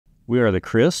We are the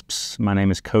Crisps. My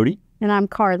name is Cody. And I'm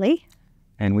Carly.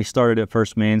 And we started at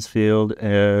First Mansfield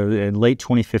in late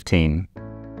 2015.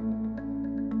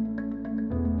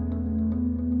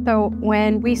 So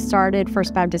when we started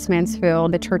First Baptist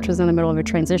Mansfield, the church was in the middle of a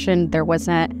transition. There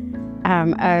wasn't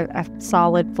a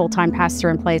solid full-time pastor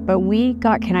in place, but we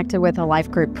got connected with a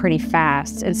life group pretty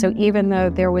fast. And so even though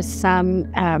there was some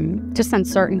just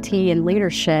uncertainty in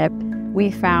leadership,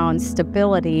 we found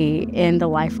stability in the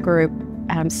life group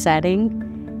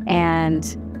setting,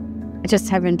 and I just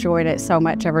have enjoyed it so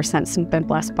much ever since and been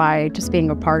blessed by just being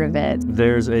a part of it.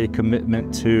 There's a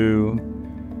commitment to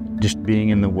just being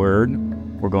in the Word.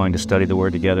 We're going to study the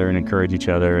Word together and encourage each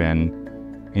other, and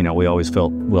we always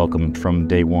felt welcomed from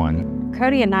day one.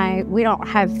 Cody and I, we don't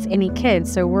have any kids,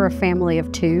 so we're a family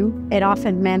of two. It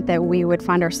often meant that we would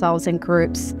find ourselves in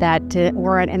groups that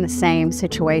weren't in the same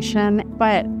situation.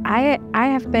 But I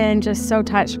have been just so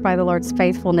touched by the Lord's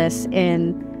faithfulness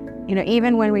in,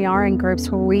 even when we are in groups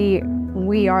where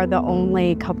we are the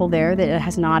only couple there that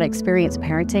has not experienced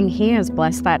parenting, He has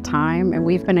blessed that time, and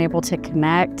we've been able to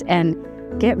connect and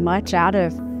get much out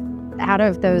of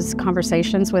those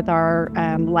conversations with our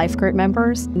life group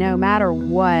members. No matter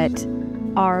what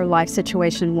our life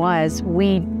situation was,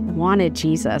 we wanted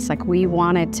Jesus. We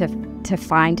wanted to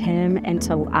find Him, and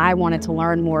I wanted to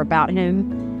learn more about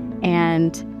Him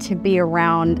and to be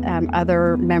around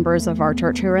other members of our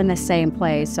church who are in the same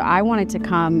place. So I wanted to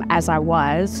come as I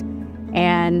was,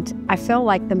 and I feel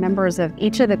like the members of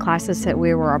each of the classes that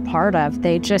we were a part of,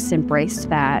 they just embraced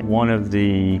that. One of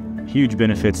the huge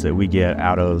benefits that we get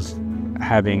out of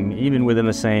having, even within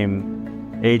the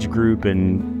same age group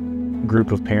and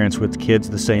group of parents with kids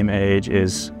the same age,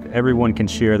 is everyone can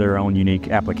share their own unique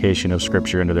application of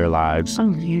Scripture into their lives. Oh,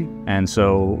 yeah. And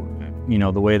so,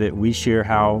 the way that we share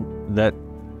how that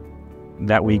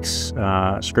week's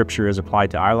Scripture is applied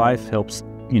to our life helps,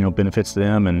 benefits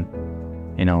them, and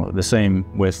the same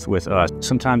with us.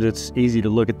 Sometimes it's easy to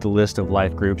look at the list of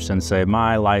life groups and say,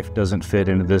 my life doesn't fit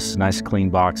into this nice clean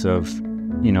box of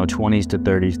 20s to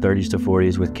 30s, 30s to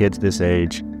 40s with kids this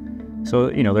age.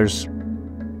 So, there's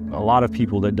a lot of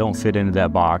people that don't fit into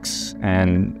that box.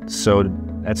 And so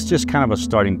that's just kind of a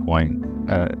starting point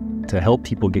to help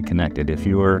people get connected. If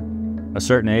you're a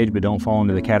certain age but don't fall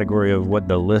into the category of what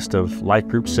the list of life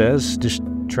groups says, just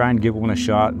try and give one a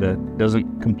shot that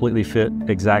doesn't completely fit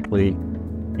exactly,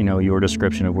 your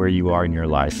description of where you are in your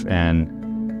life.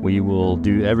 And we will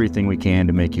do everything we can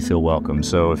to make you feel welcome.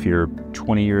 So if you're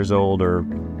 20 years old or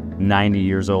 90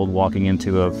 years old walking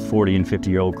into a 40 and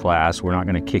 50-year-old class, we're not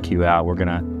going to kick you out. We're going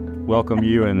to welcome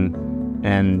you,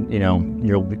 and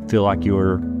you'll feel like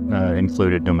you're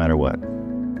included no matter what.